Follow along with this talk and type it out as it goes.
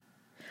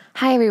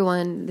Hi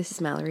everyone, this is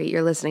Mallory.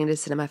 You're listening to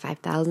Cinema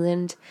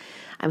 5000.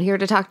 I'm here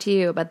to talk to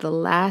you about the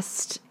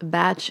last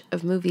batch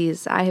of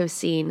movies I have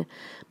seen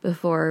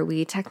before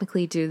we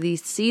technically do the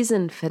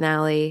season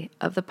finale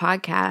of the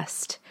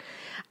podcast.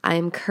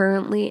 I'm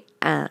currently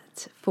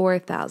at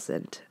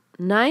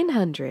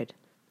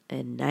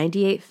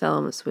 4,998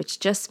 films,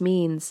 which just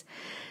means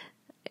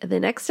the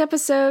next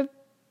episode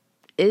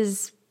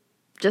is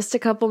just a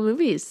couple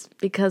movies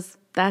because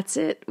that's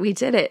it. We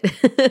did it.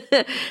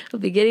 We'll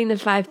be getting to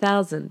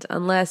 5,000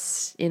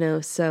 unless,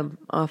 some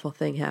awful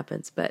thing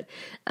happens. But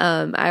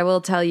I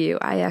will tell you,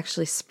 I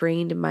actually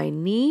sprained my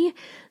knee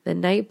the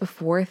night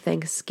before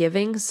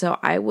Thanksgiving. So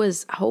I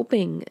was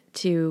hoping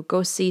to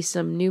go see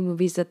some new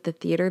movies at the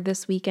theater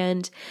this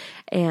weekend.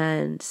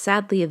 And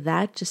sadly,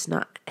 that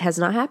has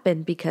not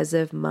happened because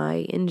of my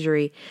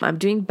injury. I'm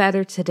doing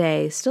better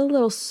today, still a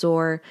little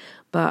sore,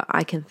 but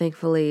I can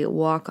thankfully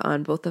walk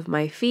on both of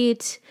my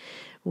feet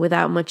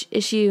without much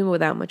issue,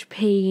 without much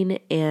pain,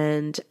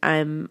 and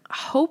I'm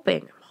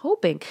hoping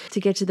to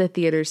get to the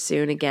theater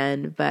soon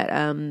again, but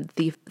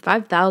the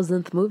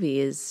 5,000th movie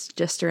is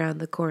just around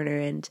the corner,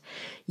 and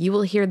you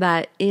will hear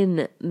that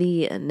in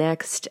the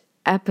next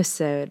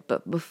episode.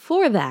 But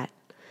before that,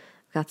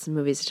 I've got some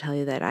movies to tell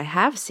you that I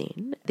have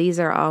seen. These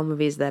are all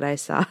movies that I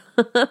saw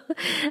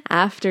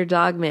after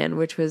Dogman,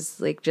 which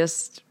was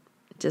just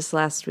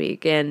last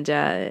week, and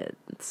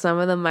some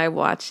of them I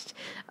watched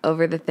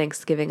over the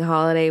Thanksgiving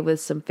holiday with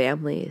some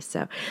family.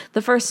 So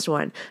the first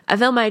one, a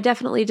film I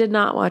definitely did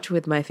not watch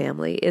with my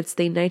family. It's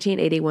the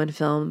 1981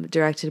 film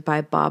directed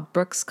by Bob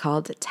Brooks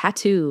called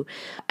Tattoo.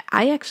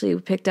 I actually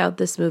picked out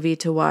this movie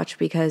to watch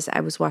because I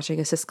was watching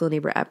a Siskel and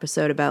Ebert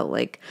episode about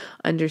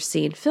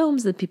underseen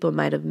films that people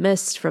might have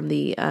missed from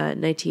the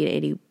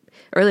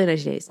early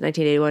 1980s,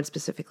 1981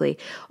 specifically,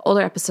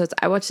 older episodes.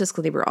 I watch Siskel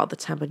and Ebert all the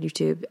time on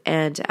YouTube,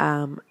 and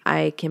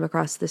I came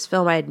across this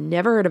film. I had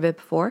never heard of it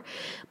before,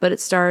 but it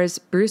stars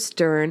Bruce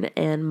Dern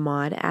and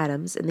Maude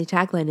Adams, and the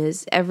tagline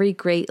is, "Every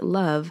great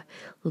love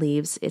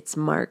leaves its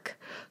mark."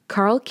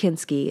 Carl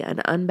Kinski,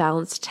 an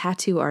unbalanced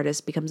tattoo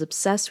artist, becomes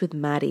obsessed with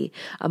Maddie,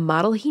 a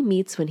model he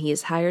meets when he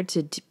is hired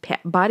to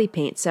body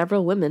paint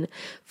several women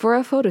for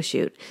a photo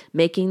shoot,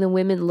 making the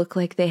women look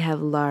like they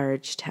have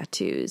large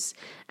tattoos.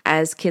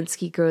 As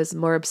Kinski grows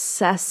more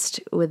obsessed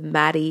with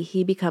Maddie,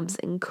 he becomes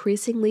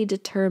increasingly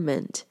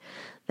determined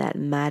that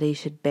Maddie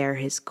should bear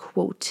his,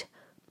 quote,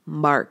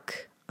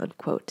 mark,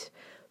 unquote,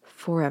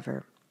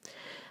 forever.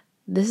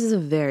 This is a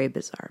very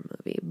bizarre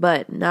movie,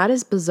 but not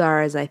as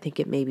bizarre as I think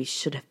it maybe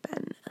should have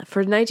been.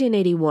 For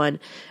 1981,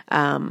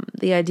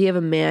 the idea of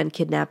a man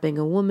kidnapping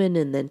a woman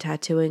and then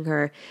tattooing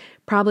her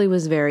probably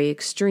was very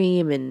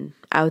extreme and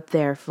out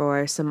there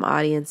for some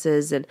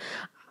audiences, and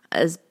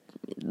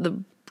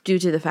due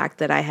to the fact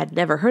that I had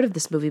never heard of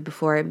this movie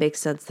before, it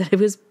makes sense that it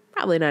was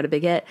probably not a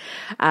big hit.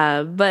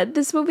 But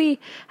this movie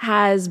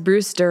has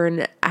Bruce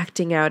Dern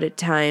acting out at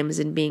times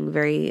and being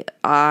very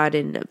odd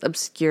and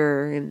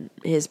obscure in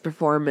his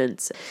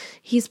performance.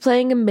 He's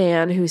playing a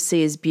man who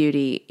sees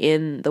beauty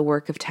in the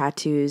work of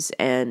tattoos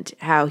and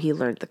how he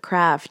learned the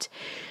craft.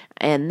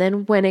 And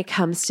then when it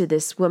comes to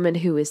this woman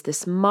who is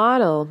this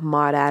model,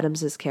 Maude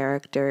Adams'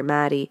 character,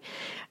 Maddie,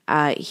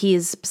 he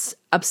is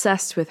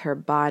obsessed with her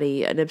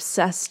body, and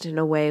obsessed in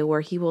a way where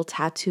he will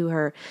tattoo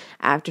her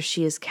after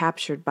she is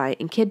captured by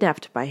and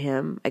kidnapped by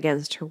him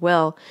against her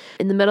will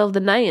in the middle of the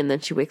night, and then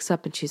she wakes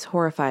up and she's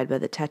horrified by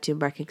the tattoo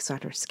markings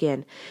on her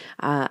skin.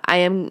 I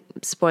am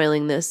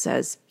spoiling this,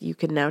 as you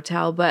can now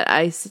tell, but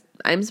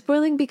I'm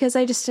spoiling because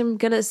I just am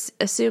going to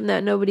assume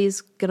that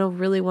nobody's going to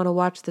really want to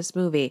watch this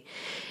movie.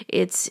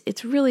 It's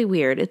really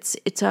weird.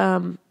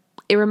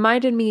 It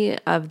reminded me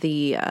of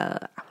the,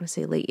 I want to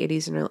say late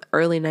 80s and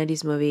early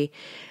 90s movie,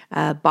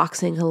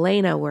 Boxing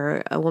Helena,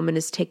 where a woman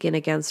is taken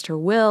against her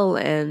will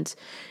and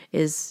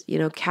is,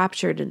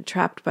 captured and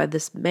trapped by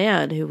this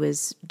man who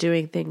is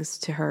doing things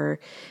to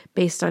her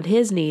based on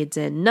his needs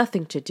and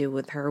nothing to do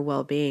with her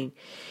well-being.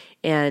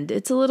 And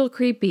it's a little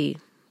creepy,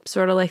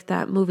 sort of like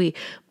that movie.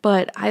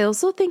 But I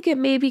also think it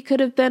maybe could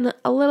have been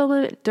a little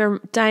bit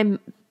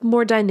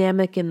more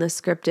dynamic in the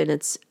script and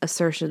its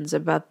assertions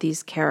about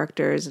these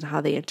characters and how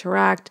they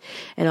interact,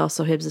 and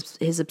also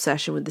his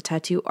obsession with the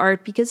tattoo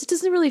art, because it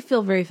doesn't really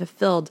feel very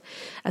fulfilled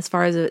as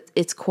far as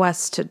its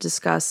quest to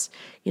discuss,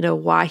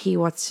 why he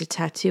wants to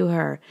tattoo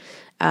her.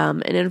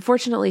 And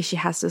unfortunately, she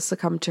has to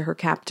succumb to her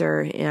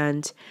captor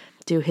and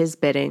do his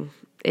bidding.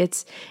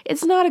 It's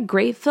not a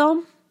great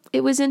film.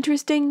 It was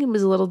interesting. It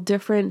was a little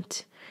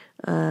different,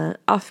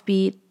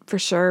 offbeat for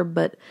sure,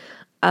 but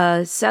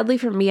sadly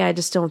for me, I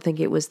just don't think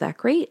it was that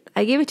great.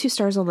 I gave it 2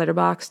 stars on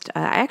Letterboxd.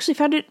 I actually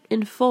found it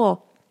in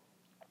full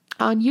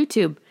on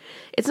YouTube.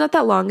 It's not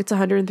that long. It's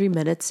 103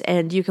 minutes,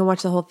 and you can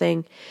watch the whole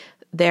thing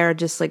there.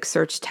 Just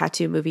search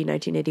Tattoo Movie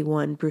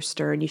 1981 Bruce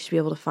Dern. You should be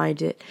able to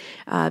find it,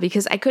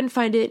 because I couldn't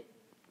find it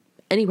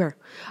anywhere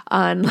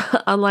on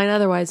online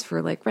otherwise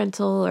for like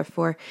rental or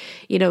for,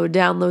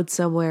 download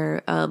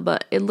somewhere.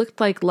 But it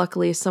looked like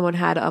luckily someone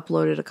had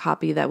uploaded a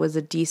copy that was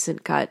a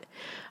decent cut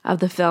of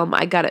the film.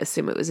 I gotta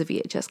assume it was a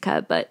VHS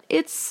cut, but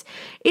it's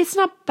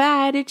not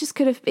bad. It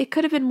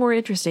could have been more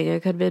interesting.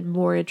 It could have been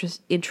more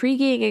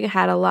intriguing. It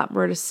had a lot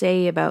more to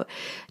say about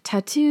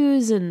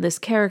tattoos and this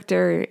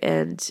character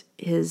and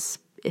his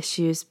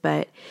issues,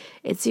 but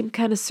it seemed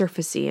kind of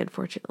surfacey,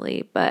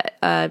 unfortunately. But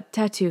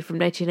Tattoo from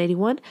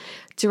 1981,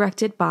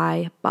 directed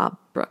by Bob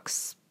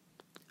Brooks.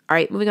 All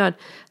right, moving on.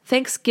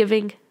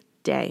 Thanksgiving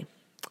Day.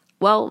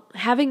 Well,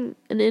 having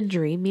an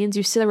injury means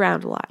you sit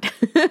around a lot.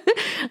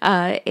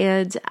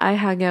 And I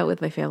hung out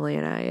with my family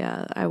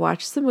and I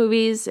watched some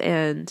movies,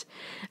 and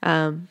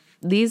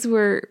these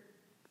were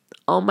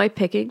all my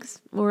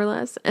pickings, more or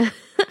less.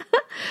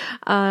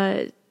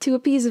 To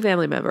appease a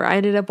family member, I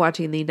ended up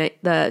watching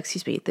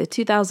the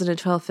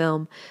 2012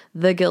 film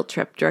The Guilt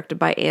Trip, directed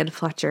by Anne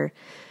Fletcher.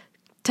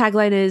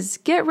 Tagline is,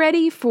 "Get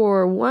ready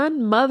for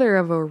one mother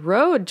of a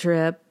road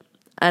trip.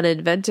 An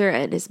inventor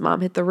and his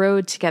mom hit the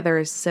road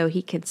together so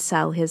he can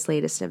sell his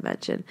latest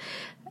invention."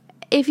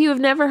 If you have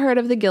never heard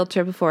of The Guilt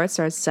Trip before, it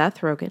stars Seth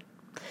Rogen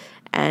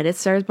and it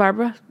stars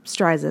Barbara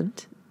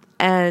Streisand,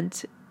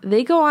 and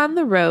they go on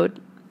the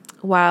road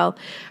while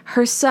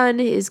her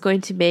son is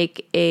going to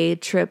make a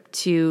trip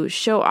to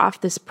show off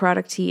this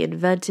product he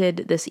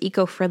invented, this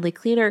eco-friendly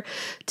cleaner,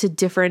 to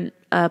different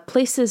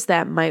places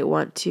that might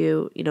want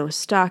to,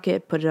 stock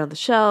it, put it on the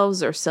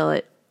shelves, or sell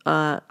it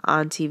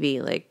on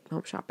TV, like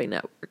Home Shopping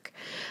Network.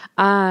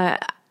 I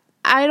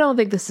don't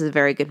think this is a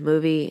very good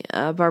movie.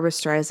 Barbara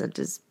Streisand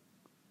is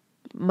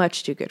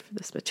much too good for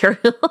this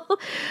material.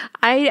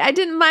 I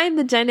didn't mind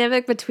the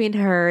dynamic between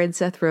her and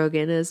Seth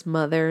Rogen as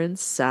mother and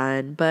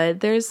son,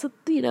 but there's,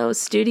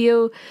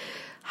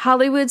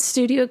 Hollywood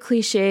studio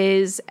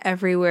cliches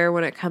everywhere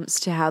when it comes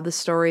to how the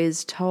story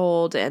is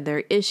told and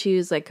their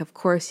issues. Like, of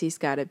course, he's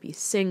got to be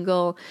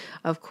single.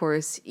 Of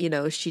course,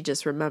 she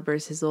just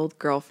remembers his old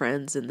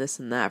girlfriends and this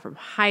and that from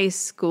high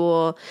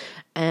school.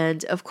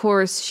 And of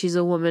course, she's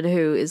a woman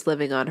who is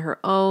living on her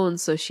own,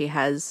 so she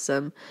has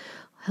some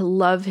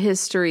love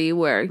history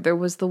where there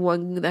was the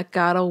one that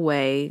got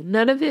away.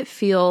 None of it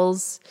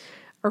feels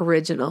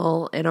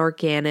original and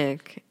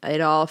organic.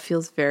 It all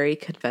feels very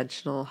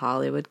conventional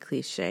Hollywood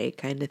cliche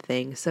kind of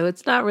thing. So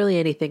it's not really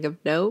anything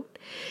of note.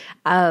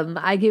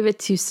 I give it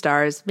 2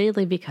 stars,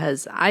 mainly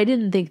because I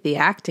didn't think the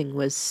acting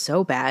was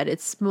so bad.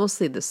 It's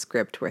mostly the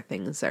script where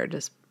things are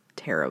just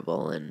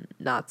terrible and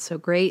not so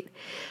great.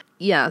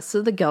 Yeah,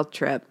 so The Guilt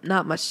Trip,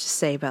 not much to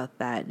say about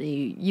that.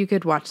 You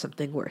could watch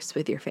something worse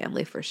with your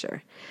family for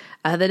sure.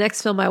 The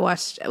next film I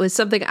watched was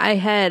something I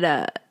had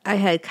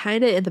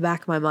kind of in the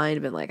back of my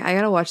mind been like, I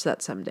gotta watch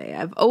that someday.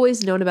 I've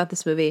always known about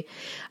this movie,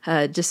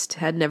 just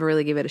had never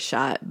really given it a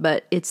shot.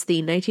 But it's the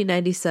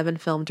 1997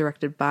 film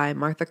directed by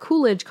Martha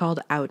Coolidge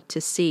called Out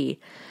to Sea.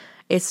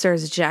 It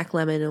stars Jack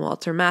Lemmon and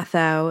Walter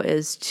Matthau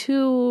as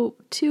two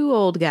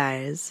old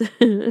guys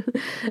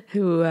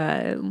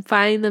who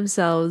find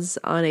themselves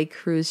on a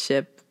cruise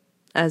ship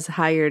as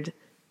hired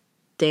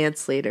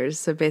dance leaders.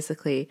 So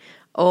basically,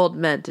 old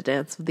men to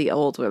dance with the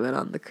old women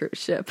on the cruise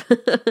ship.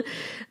 The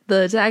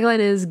tagline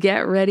is,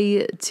 "Get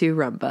ready to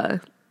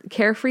rumba."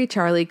 Carefree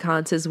Charlie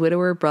cons his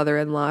widower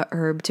brother-in-law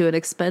Herb to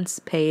an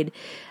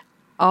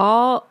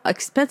all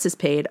expenses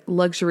paid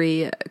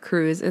luxury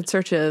cruise in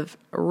search of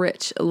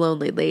rich,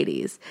 lonely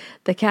ladies.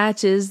 The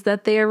catch is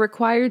that they are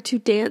required to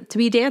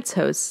be dance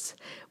hosts,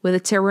 with a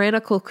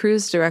tyrannical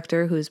cruise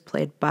director who's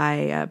played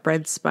by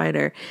Brent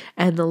Spiner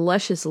and the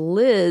luscious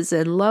Liz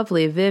and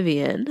lovely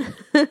Vivian.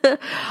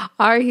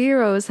 Our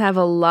heroes have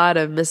a lot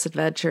of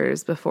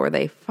misadventures before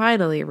they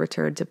finally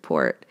return to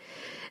port.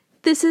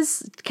 This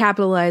is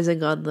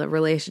capitalizing on the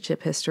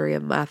relationship history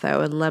of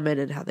Matthau and Lemmon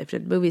and how they've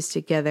done movies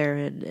together.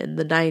 And in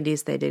the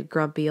 90s, they did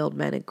Grumpy Old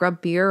Men and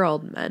Grumpier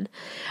Old Men.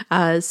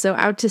 So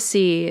Out to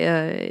Sea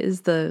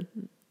is the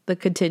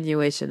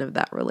continuation of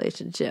that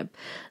relationship.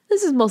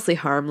 This is mostly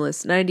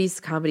harmless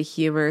 90s comedy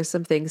humor.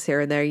 Some things here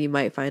and there you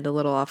might find a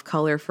little off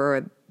color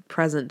for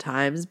present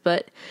times,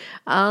 but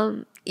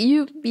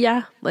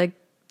like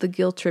The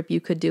Guilt Trip, you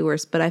could do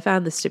worse. But I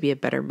found this to be a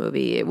better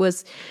movie.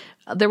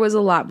 There was a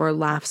lot more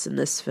laughs in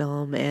this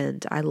film,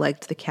 and I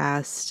liked the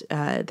cast.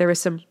 There were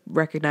some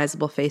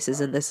recognizable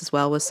faces in this as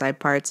well, with side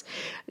parts,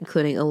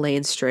 including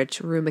Elaine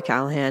Stritch, Rue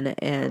McCallaghan,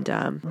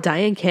 and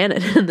Diane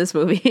Cannon in this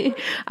movie.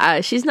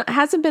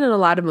 Hasn't been in a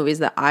lot of movies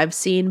that I've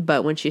seen,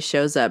 but when she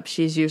shows up,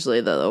 she's usually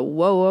the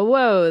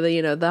whoa,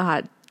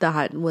 the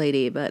hot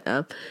lady.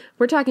 But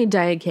we're talking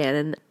Diane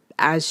Cannon,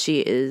 as she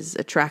is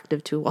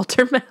attractive to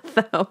Walter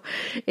Matthau.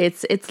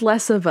 It's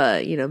less of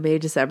a, May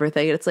December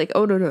thing. It's like,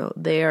 oh no,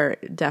 they are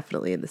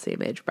definitely in the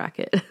same age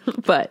bracket.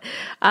 But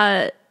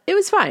it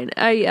was fine.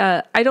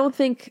 I don't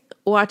think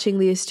watching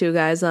these two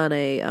guys on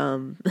a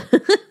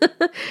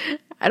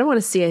I don't want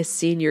to see a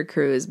senior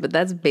cruise, but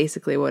that's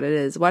basically what it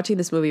is. Watching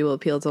this movie will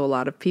appeal to a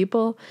lot of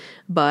people,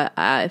 but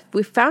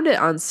we found it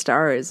on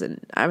Stars, and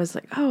I was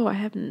like, oh, I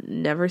have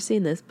never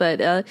seen this,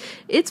 but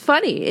it's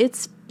funny.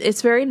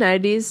 It's very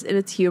 90s in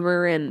its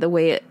humor and the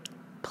way it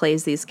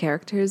plays these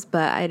characters,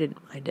 but I didn't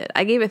mind it.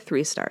 I gave it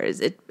 3 stars.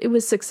 It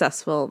was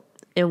successful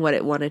in what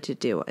it wanted to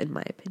do, in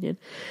my opinion.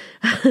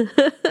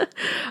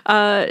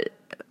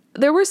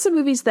 There were some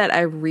movies that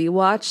I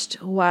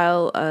rewatched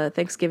while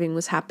Thanksgiving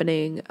was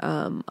happening.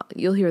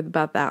 You'll hear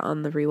about that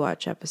on the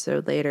rewatch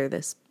episode later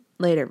this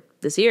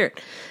year,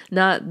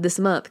 not this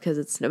month because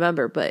it's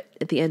November, but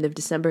at the end of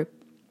December.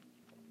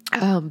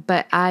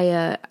 But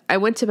I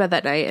went to bed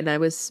that night and I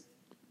was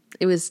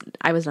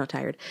not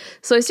tired,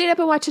 so I stayed up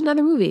and watched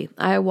another movie.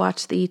 I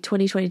watched the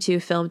 2022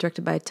 film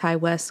directed by Ty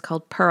West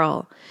called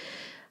Pearl.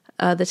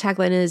 The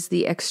tagline is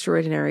the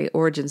extraordinary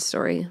origin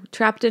story.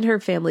 Trapped in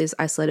her family's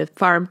isolated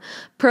farm,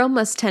 Pearl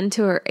must tend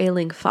to her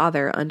ailing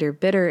father under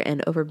bitter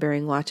and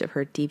overbearing watch of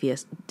her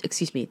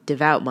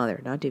devout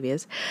mother, not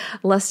devious.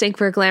 Lusting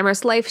for a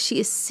glamorous life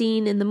she is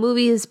seen in the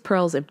movies,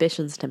 Pearl's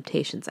ambitions,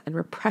 temptations, and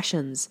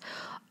repressions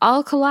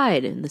all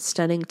collide in the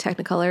stunning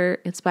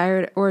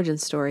Technicolor-inspired origin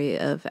story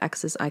of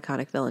X's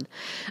iconic villain.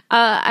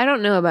 I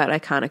don't know about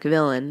iconic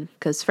villain,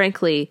 because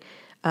frankly,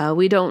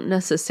 we don't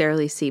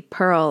necessarily see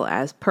Pearl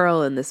as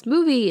Pearl in this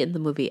movie, in the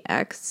movie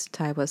X,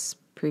 Ty West's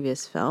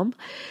previous film.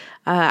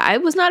 I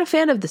was not a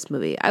fan of this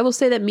movie. I will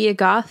say that Mia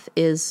Goth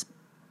is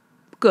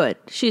good.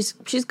 She's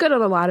good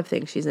on a lot of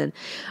things she's in.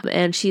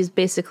 And she's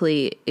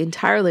basically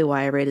entirely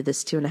why I rated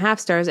this 2.5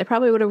 stars. I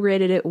probably would have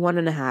rated it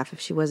 1.5 if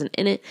she wasn't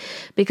in it,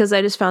 because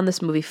I just found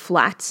this movie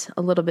flat,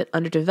 a little bit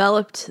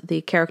underdeveloped,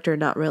 the character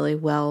not really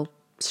well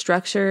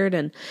structured,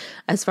 and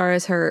as far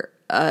as her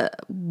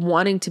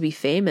wanting to be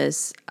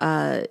famous,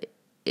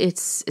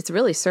 it's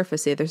really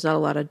surfacey. There's not a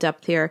lot of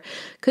depth here.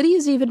 Could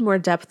use even more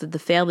depth with the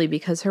family,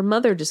 because her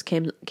mother just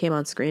came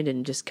on screen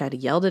and just kind of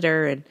yelled at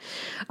her.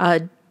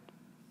 And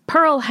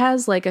Pearl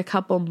has like a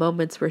couple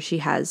moments where she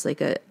has like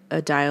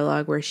a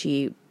dialogue where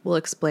she will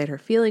explain her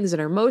feelings and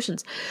her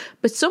emotions,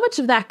 but so much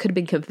of that could have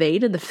been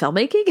conveyed in the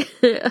filmmaking.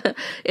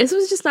 This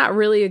was just not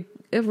really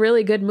a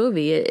really good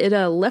movie. It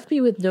left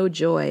me with no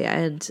joy,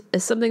 and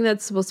as something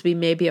that's supposed to be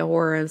maybe a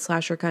horror and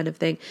slasher kind of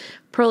thing,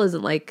 Pearl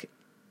isn't like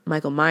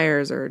Michael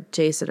Myers or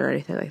Jason or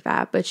anything like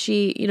that, but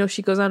she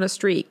goes on a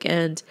streak,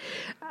 and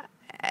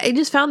I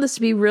just found this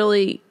to be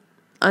really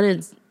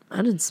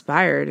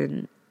uninspired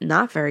and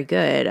not very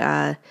good.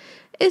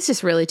 It's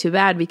just really too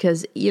bad,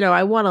 because,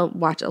 I want to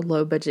watch a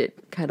low budget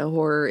kind of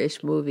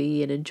horror-ish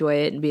movie and enjoy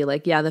it and be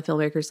like, yeah, the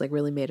filmmakers like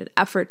really made an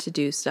effort to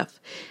do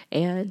stuff,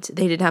 and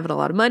they didn't have a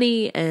lot of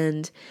money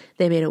and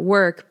they made it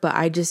work. But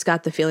I just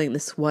got the feeling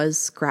this was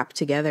scrapped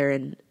together,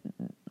 and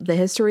the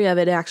history of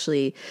it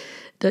actually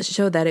does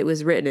show that it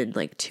was written in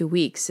like 2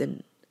 weeks,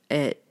 and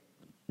it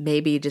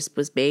maybe just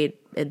was made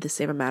in the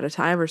same amount of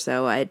time or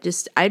so. I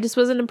just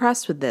wasn't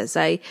impressed with this.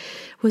 I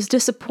was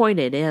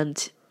disappointed,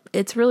 and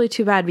it's really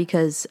too bad,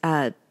 because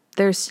I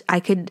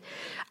could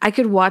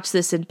watch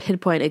this and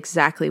pinpoint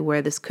exactly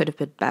where this could have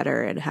been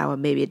better and how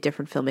maybe a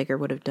different filmmaker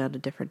would have done a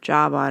different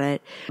job on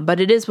it. But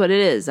it is what it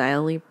is. I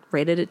only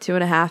rated it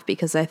 2.5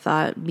 because I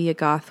thought Mia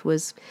Goth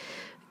was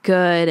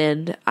good,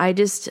 and I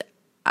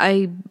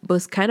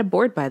was kind of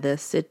bored by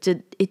this. It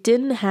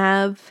didn't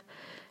have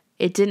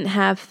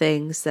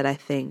things that I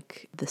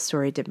think the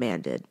story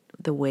demanded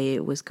the way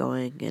it was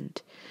going.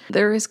 And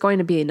there is going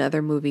to be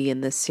another movie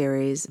in this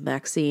series,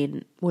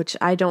 Maxine, which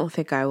I don't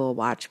think I will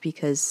watch,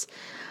 because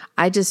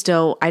I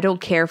don't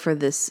care for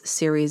this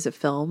series of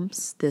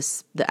films,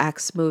 the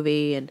X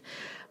movie and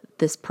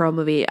this Pearl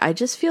movie. I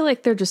just feel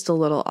like they're just a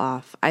little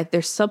off.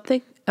 There's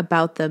something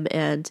about them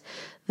and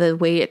the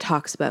way it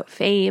talks about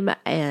fame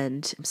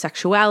and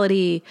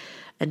sexuality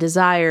and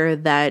desire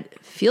that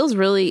feels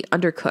really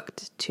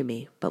undercooked to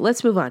me. But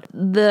let's move on.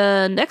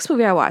 The next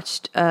movie I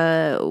watched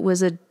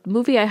was a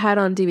movie I had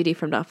on DVD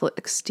from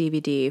Netflix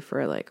DVD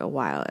for like a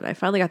while, and I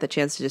finally got the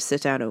chance to just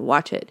sit down and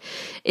watch it.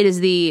 It is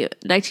the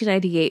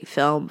 1998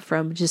 film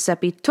from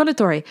Giuseppe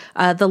Tornatore,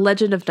 The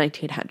Legend of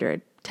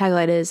 1900.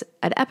 Tagline is,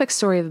 an epic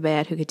story of a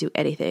man who could do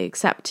anything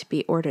except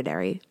be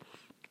ordinary.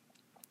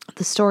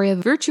 The story of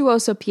a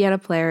virtuoso piano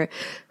player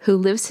who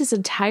lives his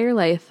entire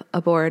life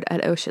aboard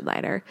an ocean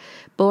liner.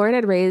 Born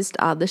and raised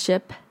on the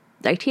ship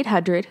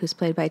 1900, who's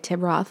played by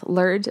Tim Roth,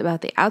 learned about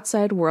the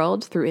outside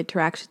world through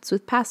interactions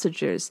with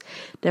passengers,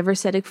 never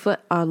setting foot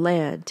on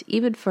land,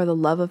 even for the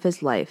love of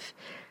his life.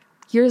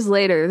 Years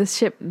later, the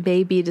ship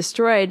may be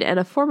destroyed, and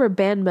a former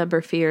band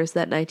member fears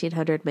that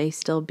 1900 may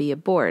still be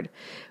aboard,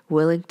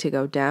 willing to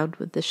go down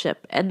with the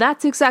ship. And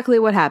that's exactly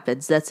what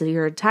happens. That's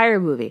your entire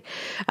movie.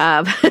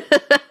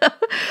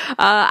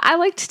 I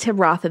liked Tim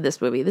Roth in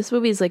this movie. This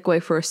movie is like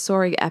going for a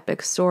soaring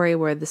epic story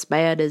where this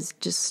man is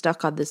just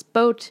stuck on this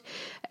boat,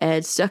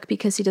 and stuck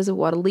because he doesn't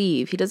want to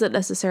leave. He doesn't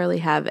necessarily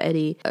have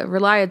any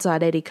reliance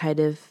on any kind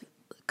of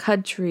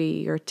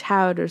country or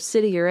town or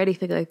city or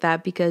anything like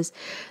that, because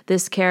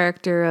this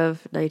character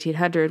of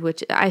 1900,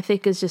 which I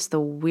think is just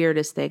the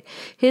weirdest thing,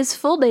 his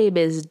full name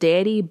is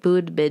Danny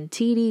Boone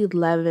Mentini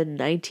Lemon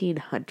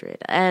 1900,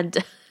 and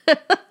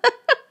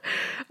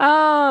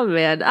oh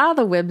man,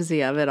 the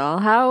whimsy of it all,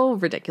 how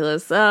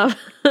ridiculous. That's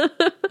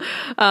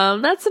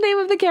the name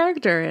of the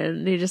character,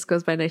 and he just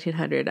goes by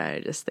 1900.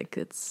 I just think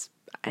it's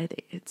I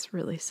think it's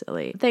really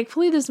silly.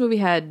 Thankfully, this movie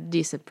had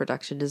decent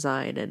production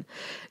design and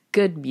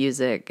good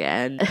music,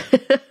 and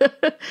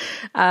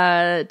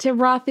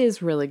Tim Roth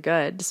is really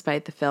good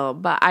despite the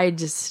film, but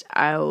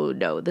oh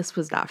no, this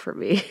was not for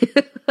me.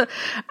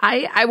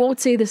 I won't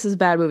say this is a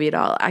bad movie at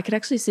all. I could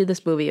actually see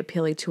this movie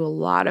appealing to a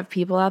lot of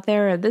people out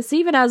there, and this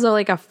even has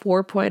like a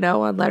 4.0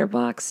 on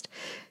Letterboxd.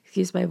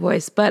 Excuse my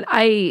voice, but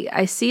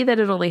I see that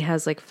it only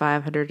has like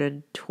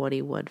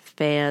 521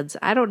 fans.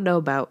 I don't know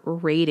about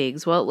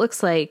ratings. Well, it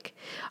looks like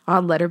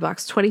on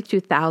Letterboxd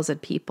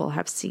 22,000 people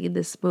have seen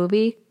this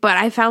movie, but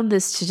I found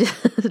this to just,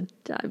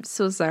 I'm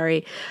so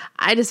sorry.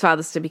 I just found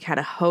this to be kind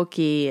of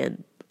hokey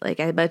and,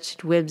 like I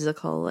mentioned,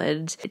 whimsical,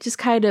 and just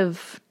kind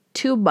of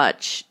too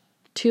much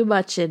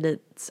in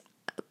its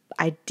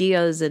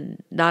ideas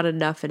and not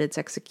enough in its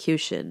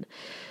execution.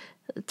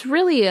 It's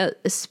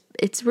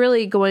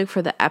really going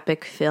for the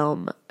epic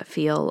film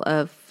feel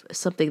of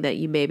something that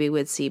you maybe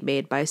would see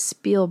made by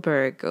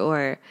Spielberg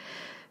or,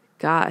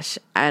 gosh,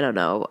 I don't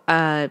know,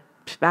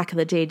 back in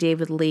the day,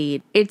 David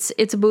Lean. It's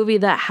a movie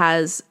that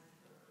has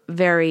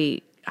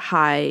very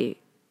high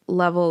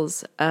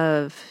levels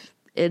of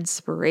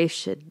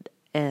inspiration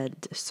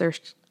and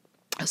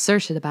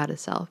assertion about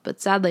itself.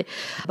 But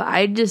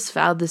I just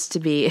found this to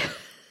be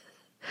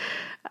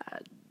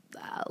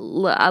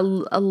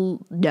no,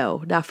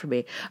 not for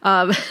me.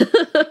 When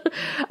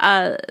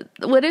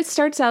it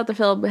starts out, the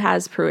film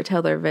has Pruitt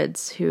Taylor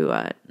Vince,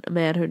 a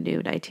man who knew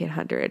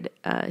 1900.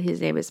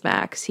 His name is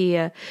Max. He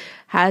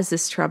has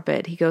this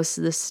trumpet. He goes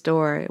to this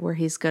store where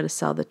he's going to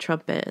sell the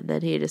trumpet, and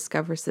then he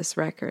discovers this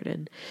record,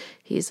 and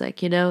he's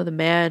like, the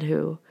man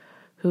who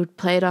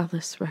played on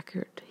this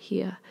record,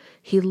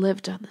 he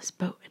lived on this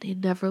boat and he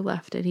never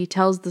left, and he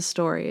tells the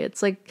story.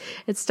 It's like,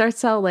 it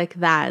starts out like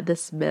that,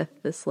 this myth,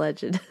 this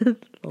legend, the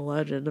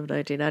legend of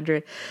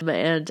 1900.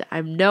 And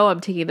I'm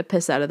taking the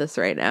piss out of this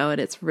right now,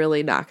 and it's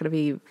really not going to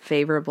be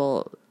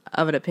favorable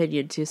of an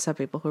opinion to some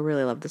people who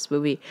really love this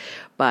movie.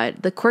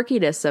 But the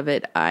quirkiness of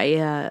it,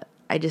 I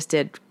just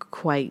didn't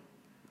quite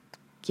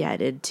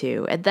get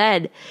into. And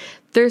then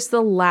there's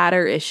the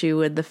latter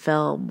issue in the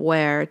film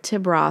where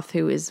Tim Roth,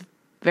 who is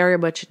very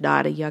much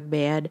not a young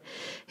man,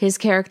 his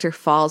character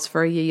falls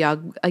for a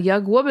young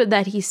woman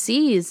that he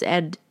sees,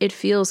 and it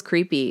feels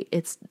creepy.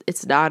 It's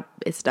not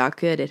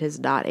good. It has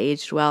not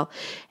aged well.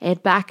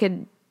 And back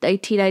in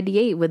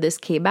 1998 when this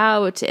came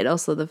out, and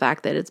also the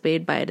fact that it's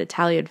made by an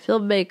Italian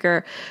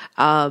filmmaker,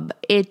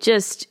 it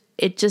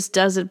just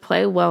doesn't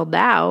play well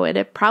now, and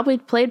it probably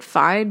played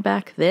fine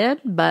back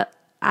then, but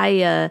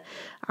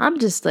I'm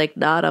just like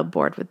not on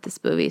board with this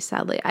movie,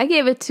 sadly. I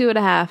gave it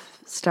 2.5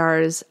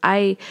 stars.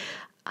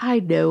 I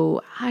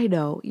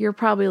know, you're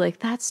probably like,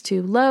 that's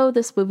too low.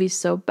 This movie's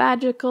so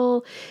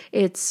magical.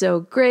 It's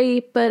so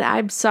great, but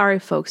I'm sorry,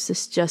 folks.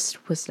 This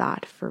just was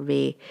not for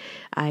me.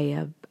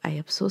 I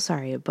am so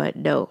sorry, but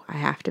no, I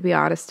have to be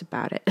honest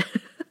about it.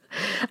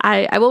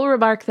 I will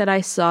remark that I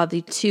saw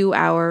the 2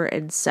 hour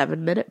and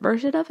 7 minute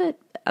version of it.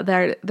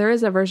 There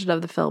is a version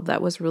of the film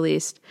that was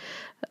released,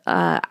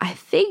 I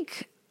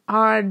think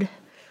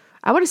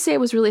I want to say it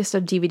was released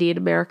on DVD in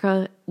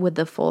America with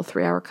the full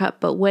 3 hour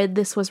cut, but when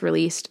this was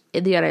released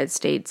in the United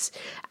States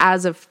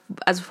as a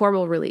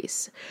formal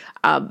release,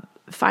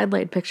 Fine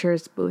Line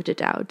Pictures moved it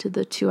down to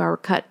the 2 hour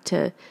cut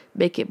to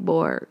make it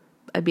more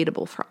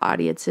amenable for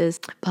audiences.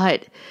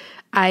 But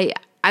I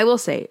will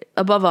say,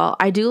 above all,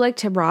 I do like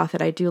Tim Roth,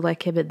 and I do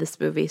like him in this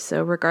movie.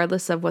 So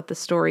regardless of what the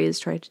story is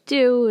trying to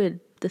do and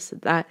this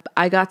and that,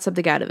 I got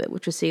something out of it,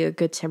 which was seeing a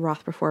good Tim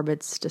Roth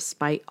performance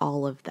despite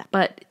all of that.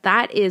 But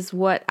that is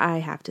what I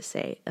have to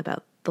say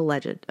about The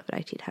Legend of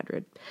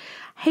 1900.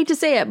 I hate to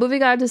say it,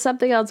 moving on to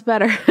something else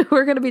better.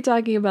 We're going to be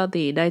talking about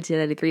the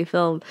 1993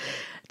 film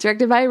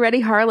directed by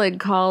Renny Harlin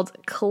called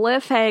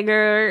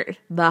Cliffhanger: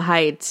 The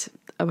Height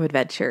of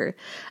Adventure.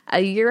 A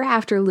year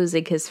after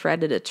losing his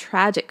friend in a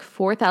tragic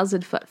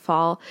 4,000-foot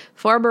fall,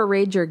 former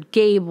ranger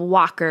Gabe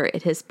Walker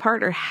and his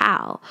partner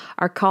Hal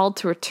are called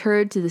to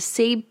return to the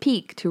same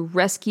peak to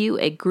rescue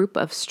a group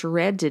of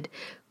stranded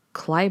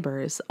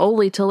climbers,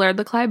 only to learn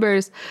the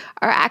climbers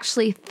are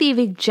actually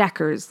thieving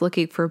jackers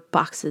looking for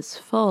boxes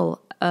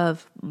full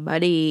of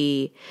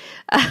money.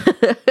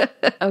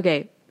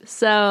 Okay,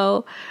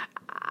 so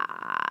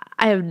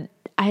I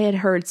had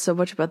heard so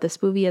much about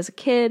this movie as a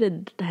kid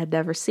and had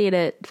never seen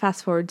it.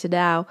 Fast forward to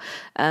now,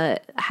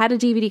 had a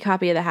DVD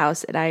copy in the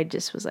house, and I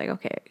just was like,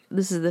 okay,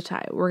 this is the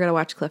time. We're going to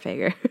watch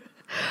Cliffhanger.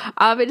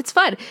 And it's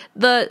fun.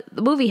 The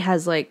movie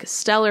has like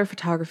stellar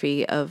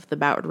photography of the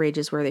mountain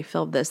ranges where they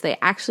filmed this. They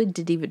actually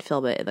didn't even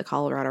film it in the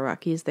Colorado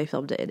Rockies. They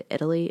filmed it in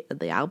Italy, in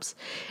the Alps.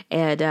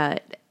 And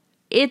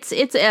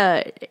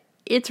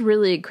it's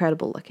really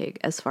incredible looking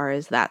as far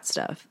as that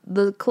stuff.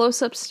 The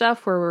close-up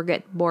stuff where we're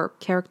getting more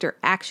character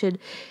action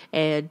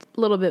and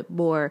a little bit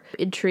more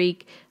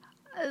intrigue,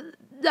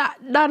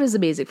 not as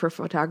amazing for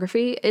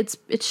photography. It's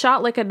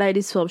shot like a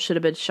 90s film should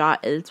have been shot,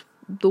 and it's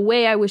the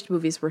way I wish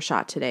movies were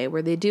shot today,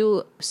 where they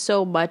do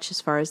so much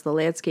as far as the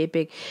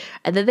landscaping,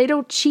 and then they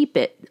don't cheap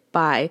it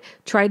by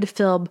trying to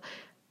film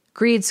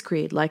green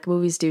screen like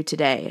movies do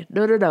today.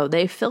 No.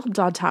 They filmed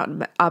on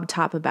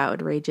top of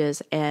mountain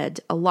ranges, and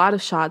a lot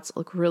of shots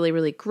look really,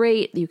 really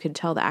great. You can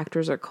tell the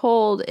actors are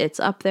cold. It's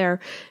up there.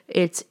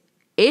 It's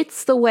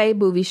the way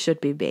movies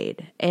should be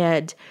made.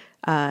 And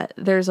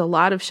there's a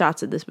lot of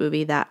shots in this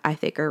movie that I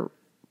think are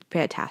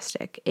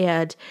fantastic.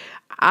 And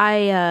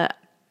I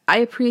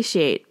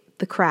appreciate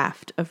the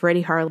craft of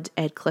Ready Harland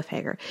and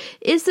Cliffhanger.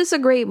 Is this a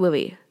great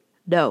movie?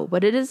 No,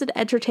 but it is an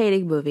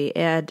entertaining movie,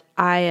 and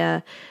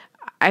I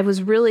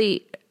was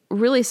really,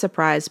 really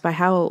surprised by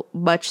how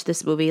much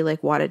this movie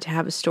wanted to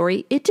have a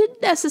story. It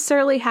didn't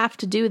necessarily have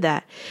to do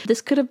that.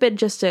 This could have been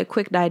just a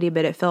quick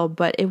 90-minute film,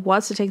 but it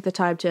wants to take the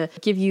time to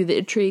give you the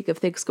intrigue of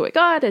things going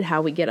on and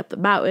how we get up the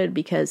mountain,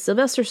 because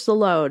Sylvester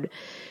Stallone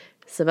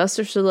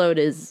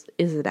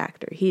is an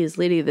actor. He is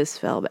leading this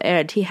film,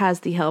 and he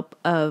has the help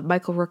of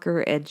Michael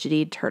Rooker and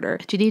Janine Turner.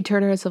 Janine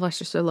Turner and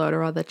Sylvester Stallone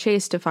are on the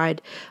chase to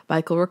find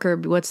Michael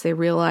Rooker once they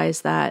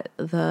realize that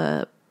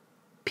the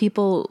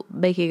people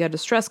making a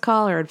distress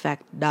call are in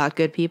fact not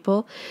good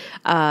people.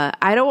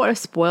 I don't want to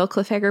spoil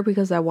Cliffhanger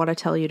because I want to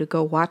tell you to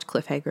go watch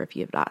Cliffhanger if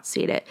you have not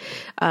seen it.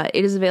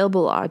 It is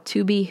available on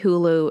Tubi,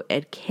 Hulu,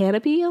 and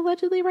Canopy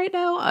allegedly right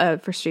now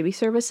for streaming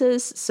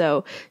services.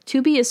 So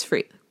Tubi is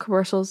free.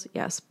 Commercials,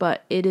 yes,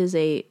 but it is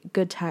a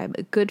good time,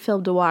 a good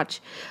film to watch.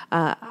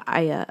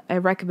 I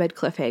recommend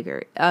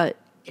Cliffhanger.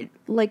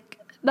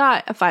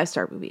 Not a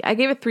 5-star movie. I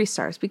gave it 3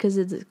 stars because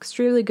it's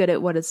extremely good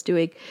at what it's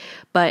doing,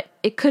 but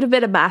it could have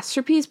been a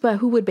masterpiece, but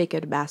who would make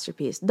it a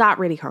masterpiece? Not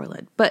Ready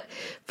Harland. But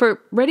for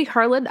Ready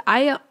Harland,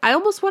 I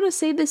almost want to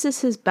say this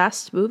is his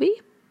best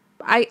movie.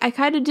 I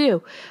kind of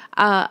do.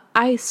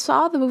 I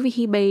saw the movie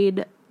he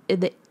made in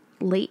the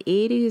late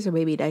 80s or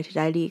maybe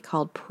 1990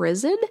 called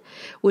Prison,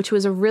 which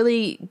was a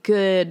really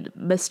good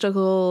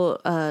mystical,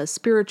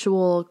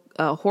 spiritual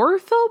horror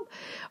film,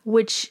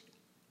 which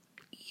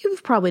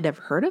you've probably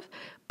never heard of.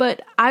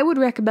 But I would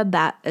recommend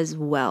that as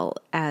well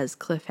as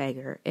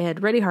Cliffhanger.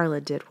 And Ready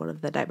Harland did one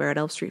of the Nightmare on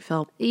Elm Street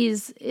films.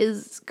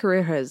 His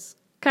career has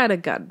kind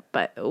of gone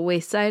by the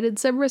wayside in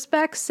some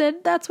respects, and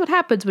that's what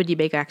happens when you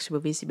make action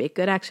movies. You make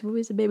good action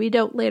movies and maybe you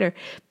don't later.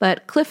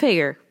 But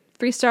Cliffhanger,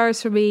 3 stars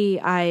for me.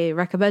 I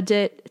recommend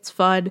it. It's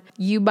fun.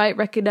 You might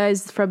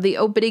recognize from the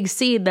opening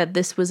scene that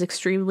this was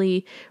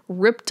extremely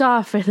ripped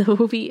off in the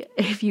movie,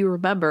 if you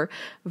remember,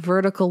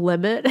 Vertical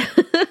Limit.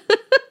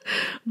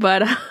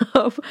 But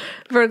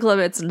Vertical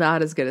Limit's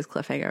not as good as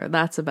Cliffhanger.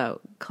 That's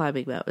about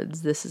climbing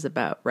mountains. This is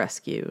about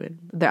rescue and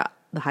the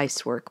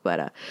heist work.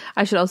 But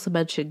I should also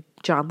mention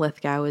John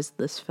Lithgow is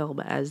this film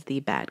as the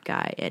bad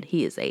guy, and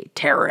he is a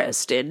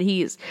terrorist, and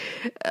he's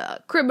a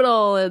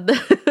criminal, and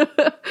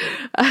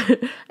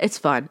it's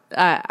fun.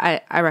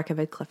 I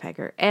recommend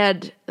Cliffhanger.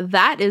 And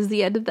that is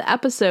the end of the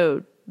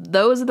episode.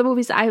 Those are the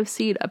movies I have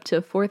seen, up to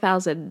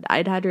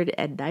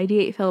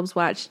 4,998 films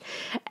watched.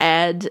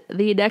 And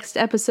the next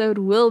episode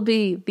will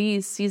be the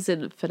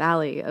season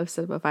finale of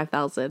Cinema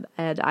 5000.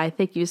 And I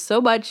thank you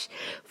so much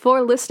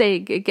for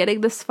listening and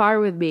getting this far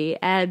with me.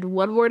 And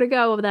one more to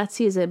go of that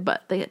season,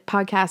 but the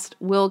podcast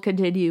will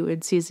continue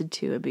in season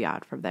 2 and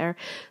beyond from there.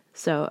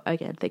 So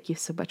again, thank you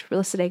so much for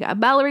listening. I'm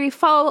Mallory.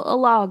 Follow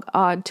along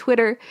on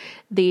Twitter.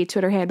 The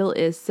Twitter handle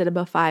is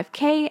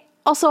Cinema5K.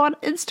 Also on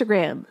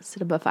Instagram,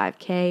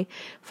 Cinema5K.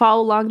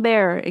 Follow along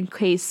there in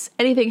case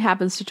anything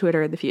happens to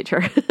Twitter in the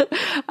future.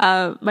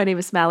 My name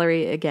is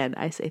Mallory. Again,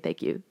 I say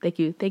thank you. Thank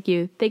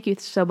you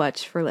so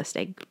much for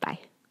listening. Bye.